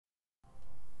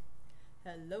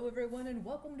Hello everyone and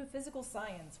welcome to Physical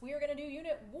Science. We are going to do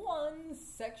Unit 1,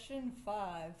 Section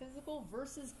 5, Physical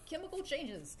versus Chemical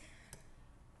Changes.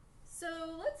 So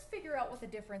let's figure out what the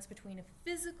difference between a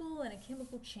physical and a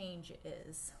chemical change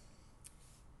is.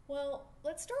 Well,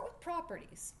 let's start with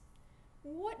properties.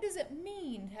 What does it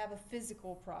mean to have a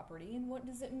physical property and what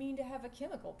does it mean to have a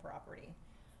chemical property?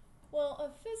 Well,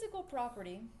 a physical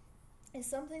property is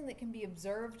something that can be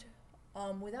observed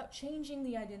without changing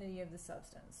the identity of the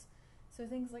substance. So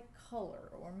things like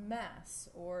color or mass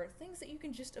or things that you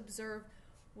can just observe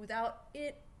without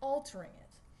it altering it.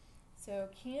 So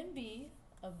can be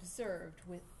observed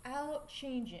without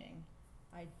changing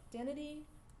identity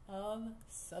of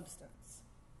substance.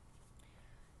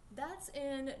 That's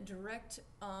in direct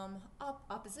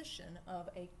opposition of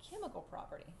a chemical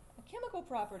property. A chemical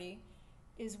property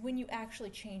is when you actually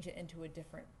change it into a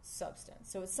different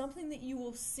substance. So it's something that you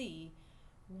will see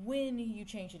when you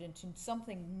change it into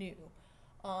something new.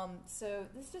 So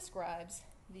this describes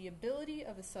the ability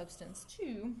of a substance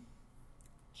to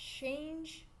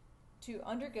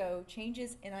undergo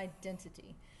changes in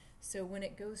identity. So when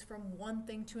it goes from one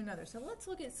thing to another. So let's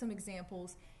look at some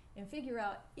examples and figure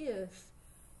out if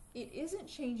it isn't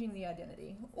changing the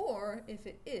identity, or if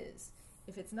it is.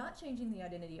 If it's not changing the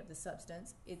identity of the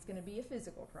substance, it's going to be a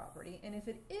physical property. And if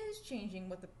it is changing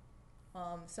what the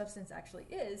substance actually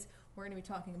is, we're going to be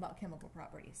talking about chemical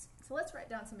properties. So let's write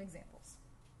down some examples.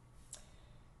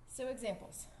 So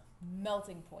examples,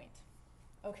 melting point.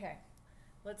 Okay,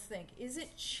 let's think. Is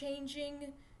it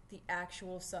changing the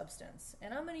actual substance?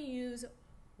 And I'm going to use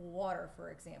water, for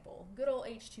example. Good old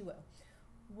H2O.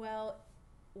 Well,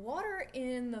 water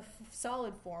in the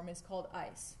solid form is called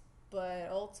ice, but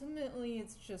ultimately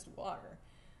it's just water.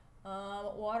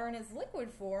 Water in its liquid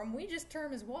form we just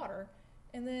term as water,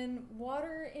 and then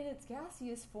water in its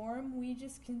gaseous form we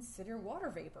just consider water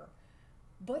vapor.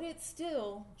 But it's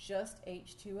still just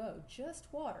H2O, just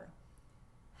water.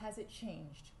 Has it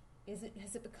changed? Has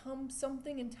it become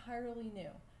something entirely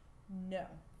new? No.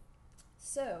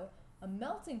 So a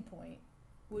melting point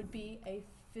would be a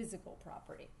physical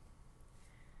property.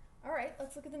 All right,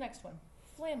 let's look at the next one.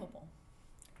 Flammable.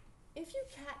 If you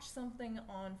catch something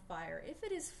on fire, if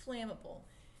it is flammable,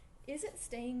 is it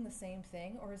staying the same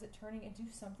thing or is it turning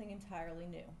into something entirely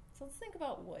new? So let's think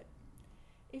about wood.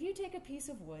 If you take a piece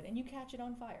of wood and you catch it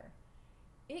on fire,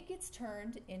 it gets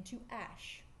turned into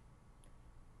ash.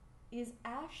 Is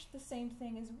ash the same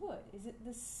thing as wood? Is it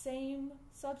the same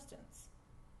substance?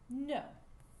 No.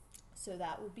 So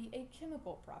that would be a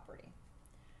chemical property.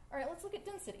 All right, let's look at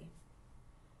density.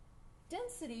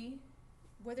 Density,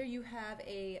 whether you have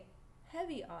a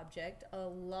heavy object, a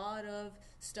lot of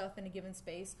stuff in a given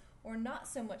space, or not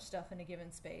so much stuff in a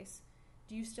given space,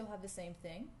 do you still have the same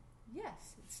thing?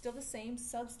 Yes, it's still the same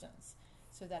substance.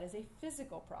 So that is a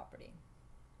physical property.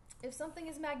 If something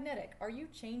is magnetic, are you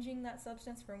changing that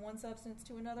substance from one substance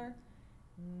to another?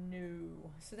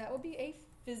 No. So that would be a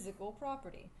physical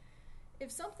property.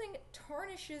 If something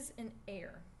tarnishes an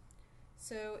air,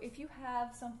 so if you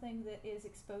have something that is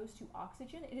exposed to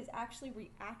oxygen, it is actually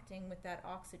reacting with that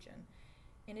oxygen,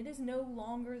 and it is no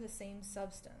longer the same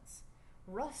substance.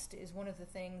 Rust is one of the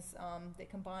things that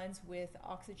combines with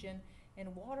oxygen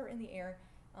and water in the air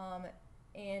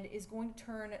and is going to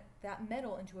turn that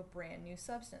metal into a brand new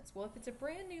substance. Well, if it's a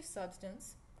brand new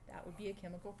substance, that would be a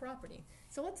chemical property.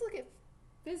 So let's look at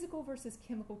physical versus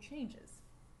chemical changes.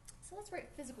 So let's write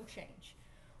physical change.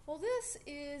 Well, this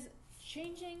is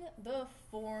changing the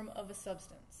form of a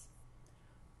substance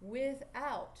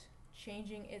without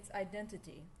changing its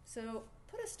identity. So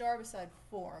put a star beside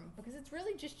form because it's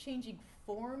really just changing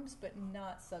forms but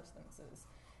not substances.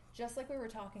 Just like we were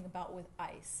talking about with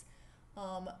ice.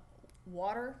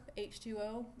 Water,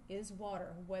 H2O, is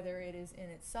water, whether it is in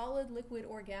its solid, liquid,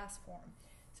 or gas form.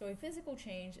 So a physical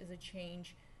change is a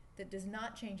change that does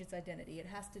not change its identity. It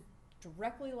has to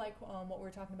directly like what we were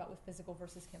talking about with physical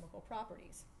versus chemical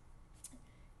properties.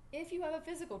 If you have a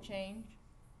physical change,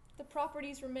 the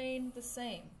properties remain the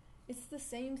same. It's the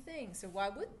same thing, so why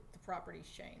would the properties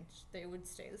change? They would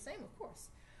stay the same, of course.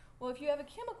 Well, if you have a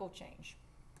chemical change,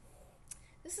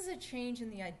 this is a change in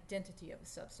the identity of a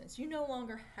substance. You no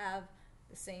longer have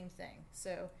the same thing.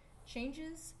 So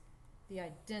changes the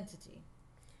identity.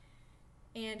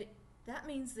 And that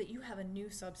means that you have a new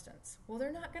substance. Well,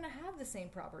 they're not going to have the same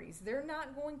properties. They're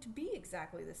not going to be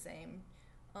exactly the same.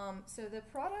 So the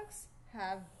products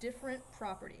have different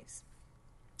properties.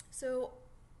 So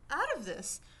out of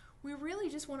this, we really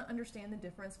just want to understand the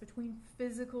difference between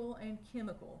physical and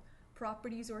chemical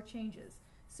properties or changes.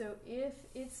 So if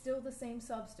it's still the same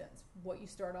substance, what you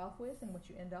start off with and what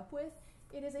you end up with,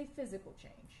 it is a physical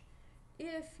change.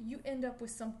 if you end up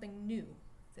with something new,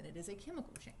 then it is a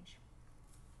chemical change.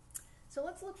 So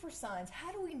let's look for signs.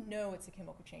 How do we know it's a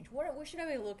chemical change? What should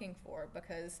I be looking for?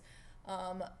 Because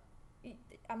I'm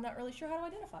not really sure how to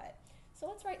identify it. So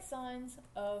let's write signs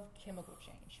of chemical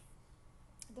change.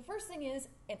 The first thing is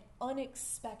an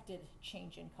unexpected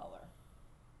change in color.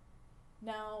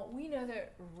 Now, we know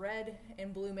that red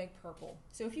and blue make purple.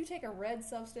 So if you take a red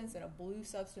substance and a blue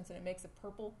substance and it makes a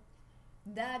purple,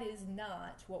 that is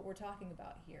not what we're talking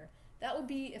about here. That would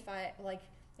be if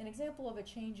an example of a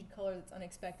change in color that's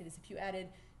unexpected is if you added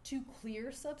two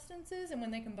clear substances and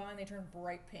when they combine they turn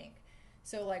bright pink.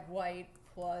 So like white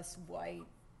plus white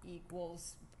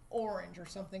equals orange or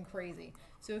something crazy.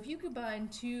 So if you combine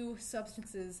two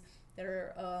substances that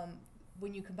are,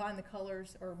 when you combine the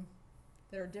colors or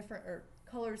that are different, or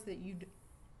colors that you'd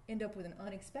end up with an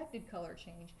unexpected color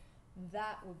change,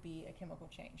 that would be a chemical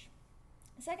change.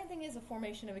 The second thing is the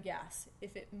formation of a gas.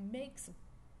 If it makes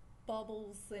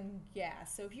bubbles and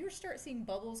gas. So if you start seeing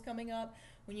bubbles coming up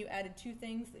when you added two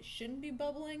things that shouldn't be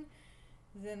bubbling,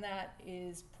 then that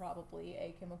is probably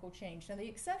a chemical change. Now the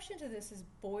exception to this is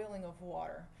boiling of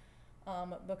water,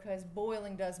 because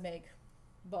boiling does make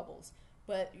bubbles.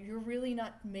 But you're really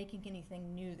not making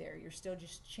anything new there. You're still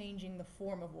just changing the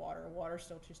form of water. Water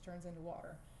still just turns into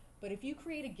water. But if you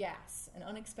create a gas, an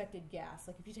unexpected gas,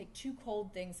 like if you take two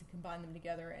cold things and combine them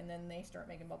together and then they start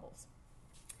making bubbles.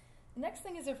 The next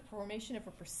thing is a formation of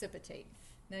a precipitate.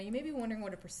 Now you may be wondering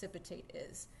what a precipitate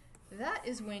is. That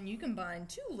is when you combine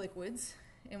two liquids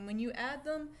and when you add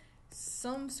them,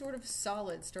 some sort of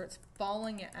solid starts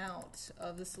falling out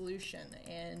of the solution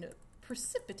and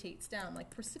precipitates down, like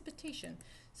precipitation.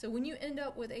 So when you end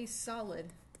up with a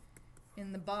solid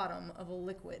in the bottom of a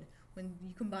liquid, when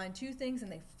you combine two things and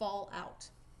they fall out.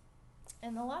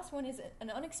 And the last one is an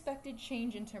unexpected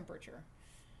change in temperature.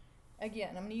 Again,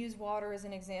 I'm going to use water as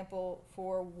an example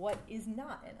for what is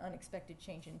not an unexpected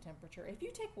change in temperature. If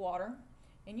you take water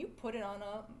and you put it on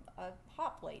a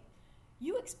hot plate,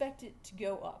 you expect it to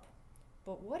go up.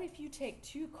 But what if you take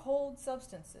two cold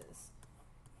substances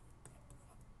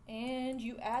and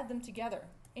you add them together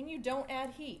and you don't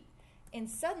add heat and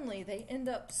suddenly they end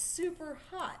up super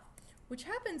hot, which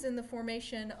happens in the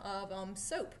formation of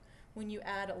soap when you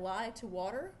add lye to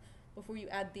water before you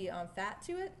add the fat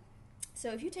to it.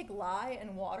 So if you take lye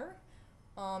and water,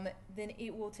 then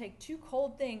it will take two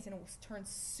cold things and it will turn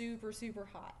super, super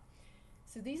hot.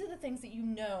 So these are the things that you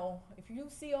know, if you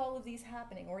see all of these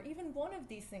happening, or even one of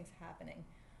these things happening,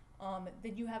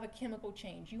 then you have a chemical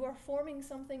change. You are forming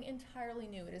something entirely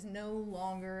new. It is no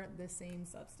longer the same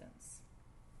substance.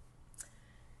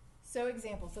 So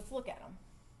examples, let's look at them.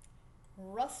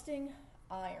 Rusting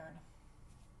iron.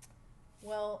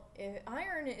 Well, if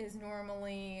iron is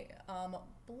normally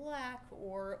black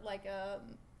or like a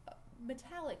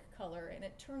metallic color and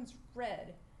it turns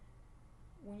red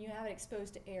when you have it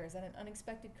exposed to air, is that an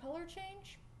unexpected color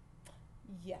change?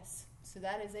 Yes, so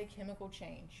that is a chemical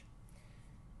change.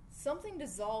 Something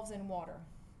dissolves in water.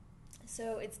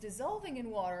 So it's dissolving in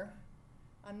water.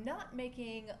 I'm not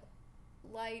making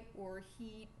light or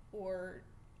heat or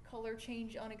color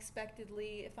change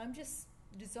unexpectedly. If I'm just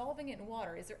dissolving it in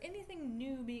water, is there anything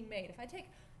new being made? If I take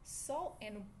salt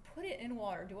and put it in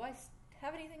water, do I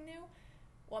have anything new?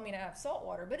 Well, I mean, I have salt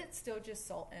water, but it's still just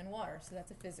salt and water, so that's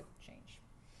a physical change.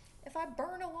 If I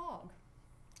burn a log,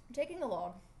 I'm taking a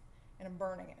log and I'm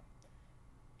burning it.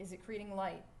 Is it creating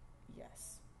light?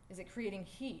 Yes. Is it creating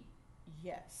heat?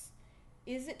 Yes.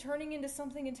 Is it turning into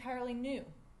something entirely new?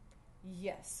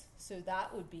 Yes. So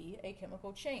that would be a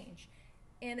chemical change.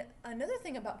 And another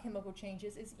thing about chemical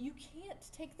changes is you can't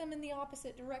take them in the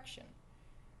opposite direction.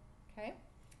 Okay?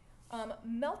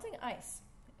 Melting ice.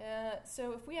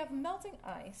 So if we have melting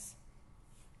ice,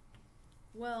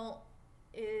 well,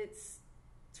 it's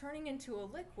turning into a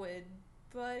liquid,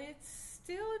 but it's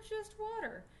still just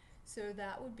water. So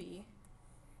that would be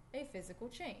a physical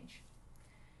change.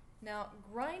 Now,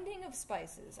 grinding of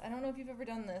spices. I don't know if you've ever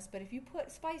done this, but if you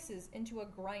put spices into a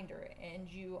grinder and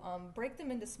you break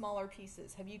them into smaller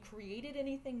pieces, have you created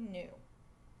anything new?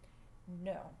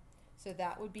 No. So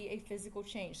that would be a physical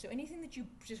change. So anything that you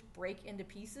just break into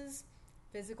pieces,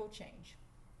 physical change.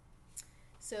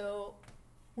 So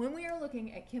when we are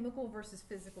looking at chemical versus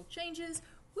physical changes,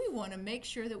 we want to make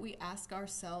sure that we ask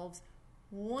ourselves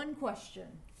one question.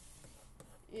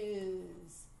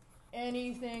 Is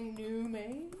anything new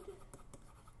made?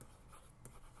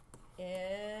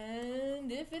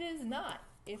 And if it is not,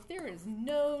 if there is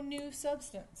no new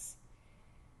substance,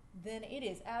 then it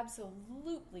is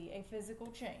absolutely a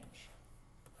physical change.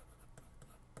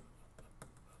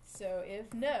 So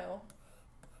if no,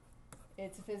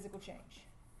 it's a physical change.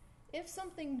 If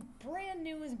something brand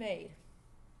new is made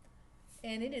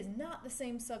and it is not the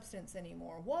same substance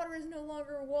anymore, water is no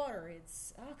longer water,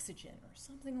 it's oxygen or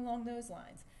something along those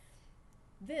lines,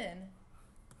 then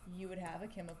you would have a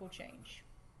chemical change.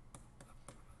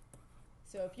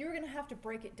 So if you're going to have to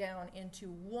break it down into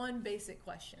one basic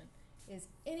question, is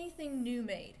anything new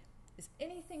made? Is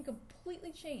anything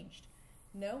completely changed?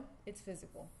 No, it's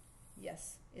physical.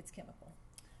 Yes, it's chemical.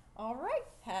 All right,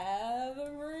 have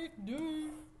a great day,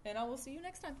 and I will see you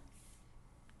next time.